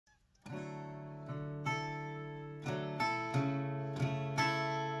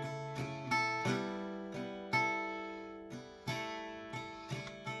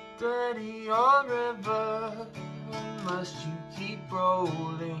Dirty old river, must you keep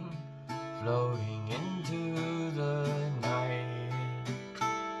rolling, floating into the night?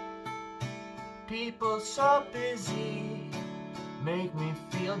 People so busy, make me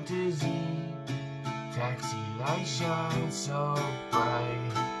feel dizzy. Taxi lights shine so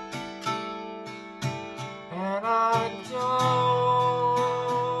bright, and I don't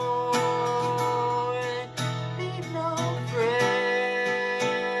need no friends,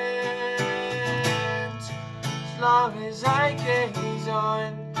 as long as I gaze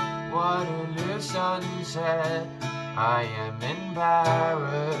on Waterloo sunset. I am in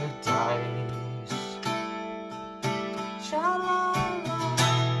paradise. Sha-la-la,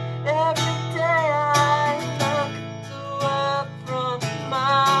 every day I look at the world from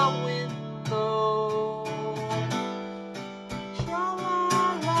my window.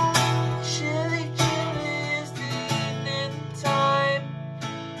 Sha-la-la, chilly, chilly is the evening time.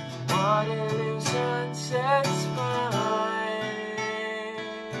 Waterloo sunset's fine.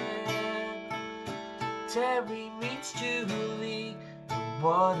 Terry meets Julie at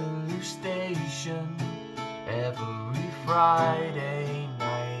Waterloo Station every Friday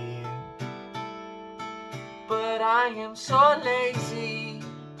night. But I am so lazy,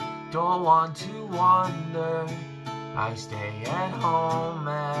 don't want to wander. I stay at home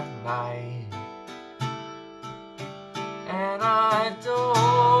at night, and I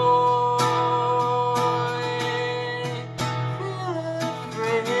don't feel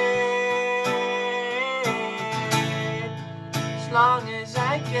afraid, as long as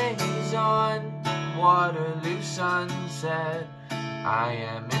I gaze on Waterloo sunset. I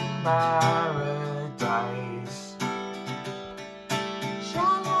am in paradise.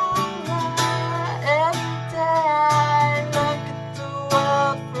 Sha-la-la, every day I look at the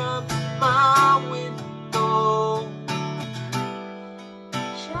world from my window.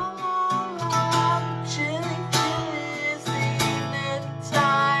 Sha-la-la, chilly, chilly is the evening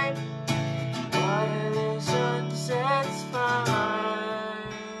time. Waterloo sunset's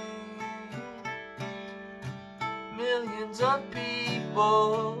fine. Millions of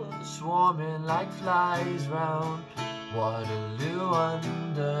people swarming like flies round Waterloo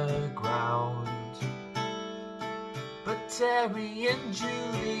underground. But Terry and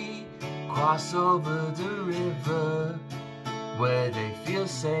Julie cross over the river where they feel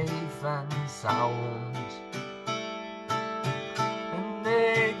safe and sound, and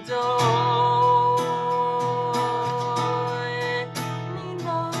they don't need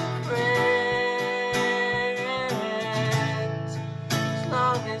no friends, as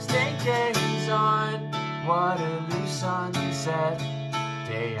long as they gaze on Waterloo sunset.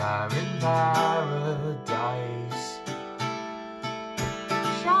 They are in paradise.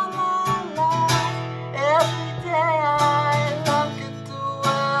 Sha-la-la, every day I look at the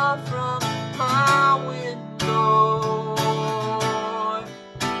world from my window.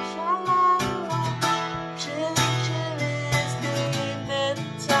 Sha-la-la, chilly, chilly is the evening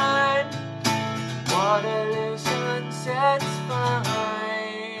time. Waterloo sunset's fine.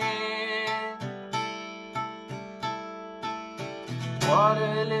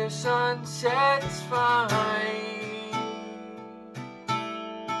 Waterloo sunset's fine.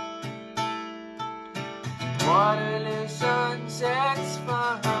 Waterloo sunset's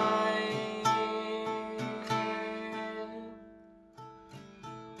fine.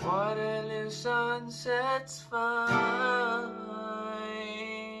 Waterloo sunset's fine.